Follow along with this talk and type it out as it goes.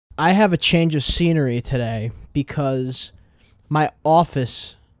I have a change of scenery today because my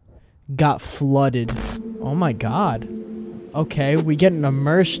office got flooded. Oh my god. Okay, we getting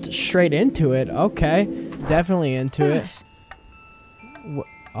immersed straight into it. Okay, definitely into it.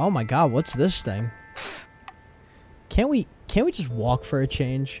 Oh my god, what's this thing? Can't we just walk for a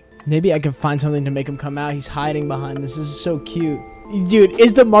change? Maybe I can find something to make him come out. He's hiding behind this. This is so cute. Dude,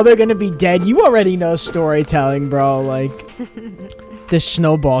 is the mother gonna be dead? You already know storytelling, bro. Like, this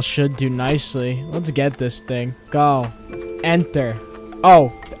snowball should do nicely. Let's get this thing. Go. Enter.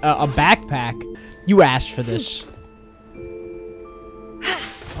 Oh, a backpack. You asked for this.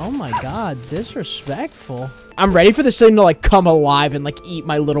 Oh my god, disrespectful. I'm ready for this thing to, like, come alive and, like, eat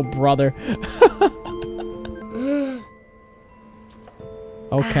my little brother.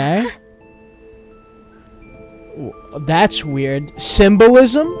 Okay. That's weird.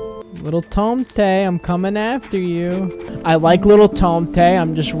 Symbolism? Little Tomte, I'm coming after you. I like little Tomte.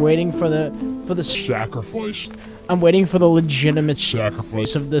 I'm just waiting for the sacrifice. I'm waiting for the legitimate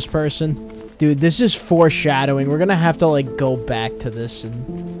sacrifice of this person. Dude, this is foreshadowing. We're gonna have to, like, go back to this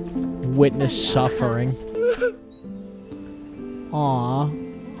and witness suffering. Aw.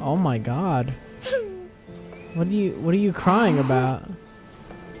 Oh my god. What are you crying about?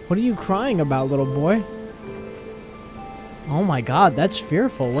 What are you crying about, little boy? Oh my god, that's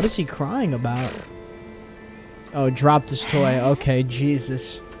fearful. What is he crying about? Oh, dropped his toy. Okay,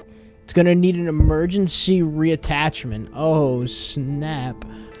 Jesus. It's gonna need an emergency reattachment. Oh, snap.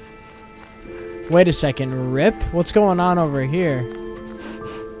 Wait a second, Rip? What's going on over here?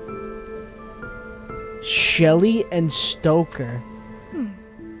 Shelly and Stoker.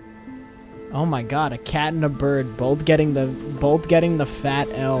 Oh my god, a cat and a bird, both getting the fat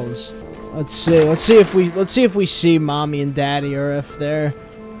L's. Let's see if we see mommy and daddy, or if they're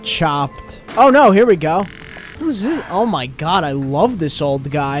chopped. Oh no, here we go. Who's this? Oh my god, I love this old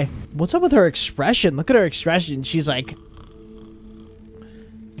guy. What's up with her expression? Look at her expression. She's like,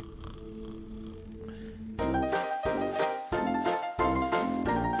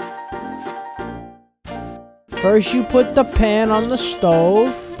 first you put the pan on the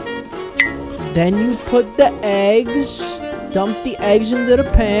stove. Then you put the eggs. Dump the eggs into the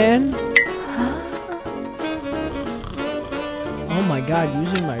pan. Oh my god,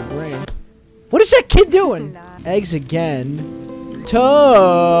 using my brain. What is that kid doing? Eggs again.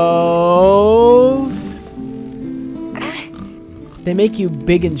 Tove. They make you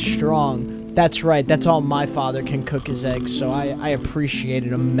big and strong. That's right, that's all my father can cook his eggs, so I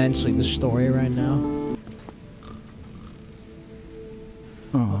appreciated immensely the story right now.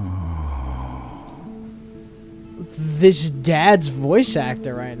 This dad's voice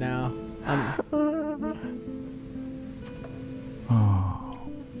actor right now.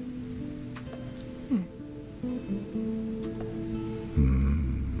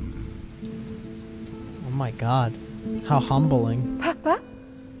 Oh my god. How humbling. Papa?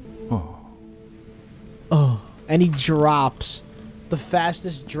 Oh, and he drops. The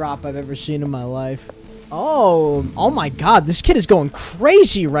fastest drop I've ever seen in my life. Oh my god, this kid is going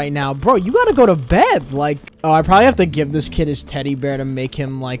crazy right now. Bro, you gotta go to bed. Like, oh, I probably have to give this kid his teddy bear to make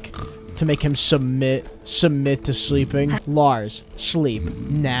him, like, submit to sleeping. Lars, sleep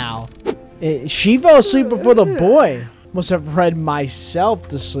now. She fell asleep before the boy. Must have read myself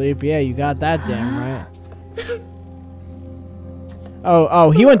to sleep. Yeah, you got that damn right.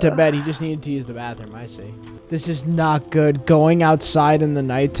 Oh, he went to bed. He just needed to use the bathroom. I see. This is not good. Going outside in the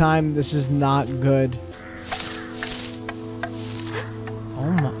nighttime, this is not good.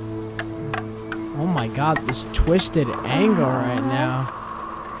 Oh my god, this twisted angle right now.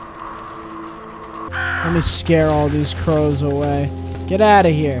 Let me scare all these crows away. Get out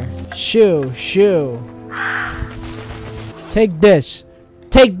of here. Shoo. Take this.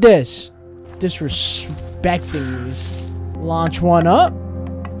 Take this. Disrespecting these. Launch one up.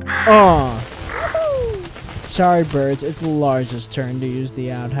 Sorry, birds. It's Lars's turn to use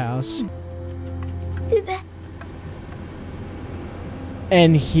the outhouse. Do that.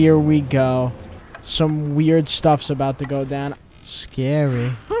 And here we go. Some weird stuff's about to go down.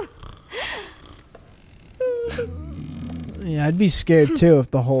 Scary. Yeah, I'd be scared too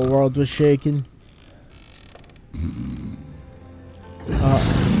if the whole world was shaking.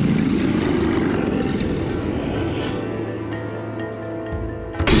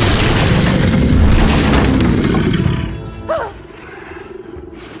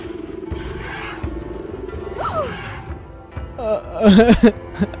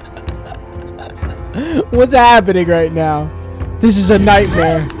 What's happening right now? This is a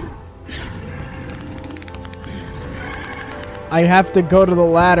nightmare. I have to go to the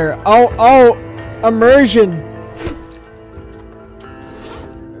ladder. Oh, immersion.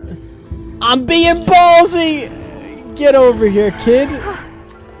 I'm being ballsy! Get over here, kid.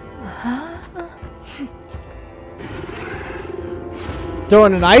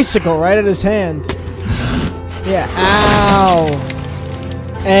 Throwing an icicle right at his hand. Yeah, ow.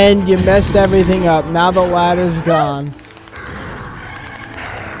 And you messed everything up. Now the ladder's gone.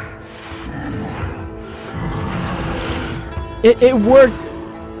 It worked.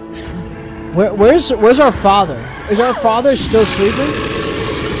 Where's our father? Is our father still sleeping?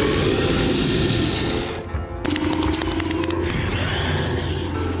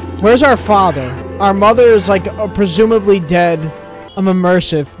 Where's our father? Our mother is like presumably dead. I'm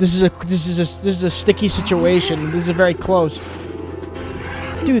immersive. This is a sticky situation. This is very close.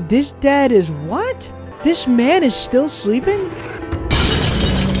 Dude, this dad is what? This man is still sleeping?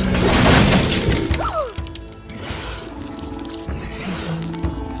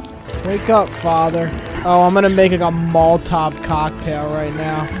 Wake up, father. Oh, I'm gonna make like a Molotov cocktail right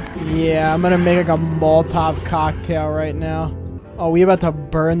now. Yeah, I'm gonna make like a Molotov cocktail right now. Oh, we about to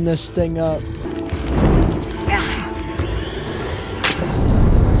burn this thing up.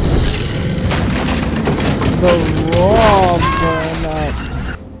 The raw burn up.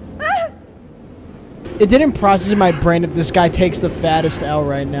 It didn't process in my brain if this guy takes the fattest L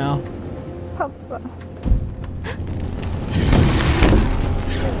right now. Papa.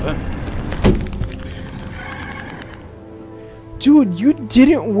 Dude, you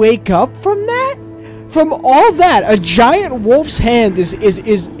didn't wake up from that? From all that, a giant wolf's hand is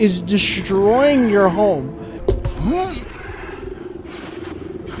destroying your home.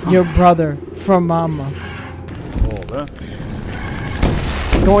 Your brother from Mama.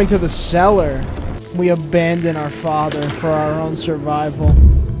 Going to the cellar. We abandon our father for our own survival.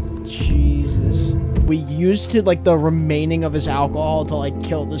 Jesus. We used to like the remaining of his alcohol to like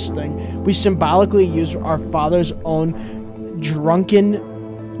kill this thing. We symbolically used our father's own drunken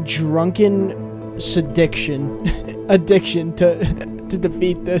addiction to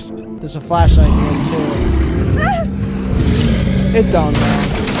defeat this. There's a flashlight here too. It don't know.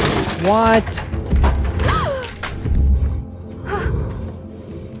 What?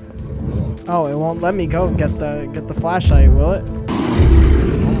 Oh, it won't let me go get the flashlight, will it?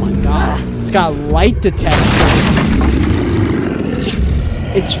 Oh my god. It's got light detection.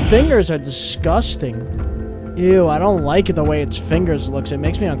 Yes. Its fingers are disgusting. Ew, I don't like it the way its fingers looks. It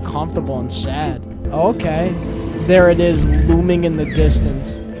makes me uncomfortable and sad. Okay. There it is, looming in the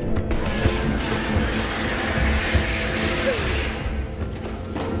distance.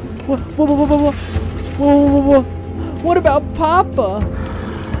 Whoa. What about Papa?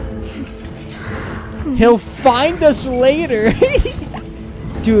 He'll find us later.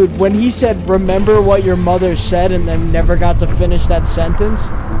 Dude, when he said, remember what your mother said, and then never got to finish that sentence,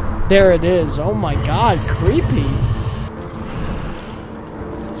 there it is. Oh my god, creepy.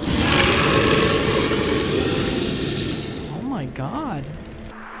 Oh my god.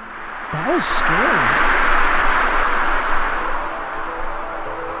 That was scary.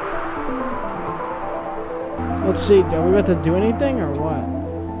 Let's see, are we about to do anything or what?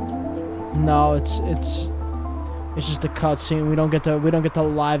 No, it's just a cutscene. We don't get to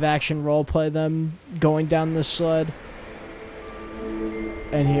live action role play them going down this sled.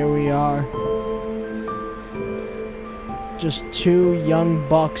 And here we are. Just two young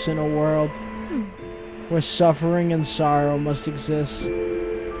bucks in a world where suffering and sorrow must exist.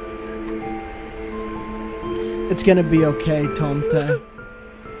 It's gonna be okay, Tomte.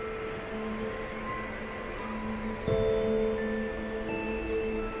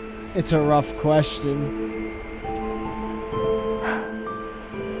 It's a rough question.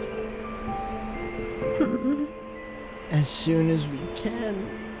 As soon as we can.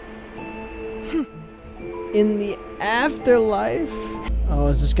 In the afterlife. Oh,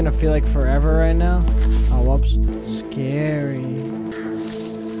 is this gonna feel like forever right now? Oh, whoops. Scary.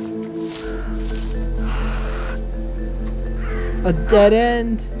 A dead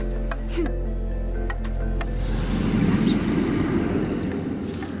end.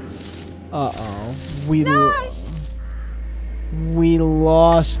 Uh-oh. We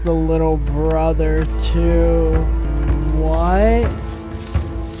lost the little brother too. What?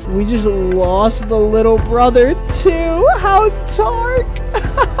 We just lost the little brother too? How dark!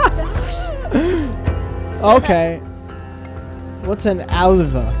 Okay. What's an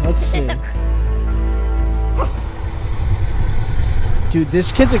alva? Let's see. Dude,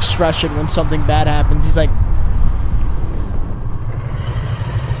 this kid's expression when something bad happens, he's like...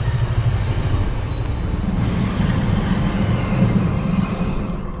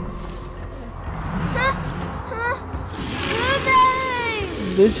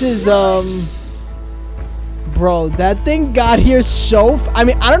 This is, Bro, that thing got here so... I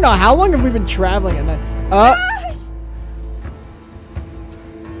mean, I don't know. How long have we been traveling at night?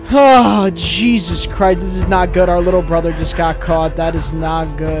 Oh, Jesus Christ. This is not good. Our little brother just got caught. That is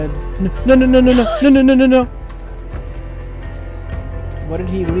not good. No, no, no, no, no, no, no, no, no, no. What did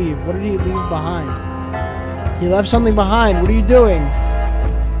he leave? What did he leave behind? He left something behind. What are you doing?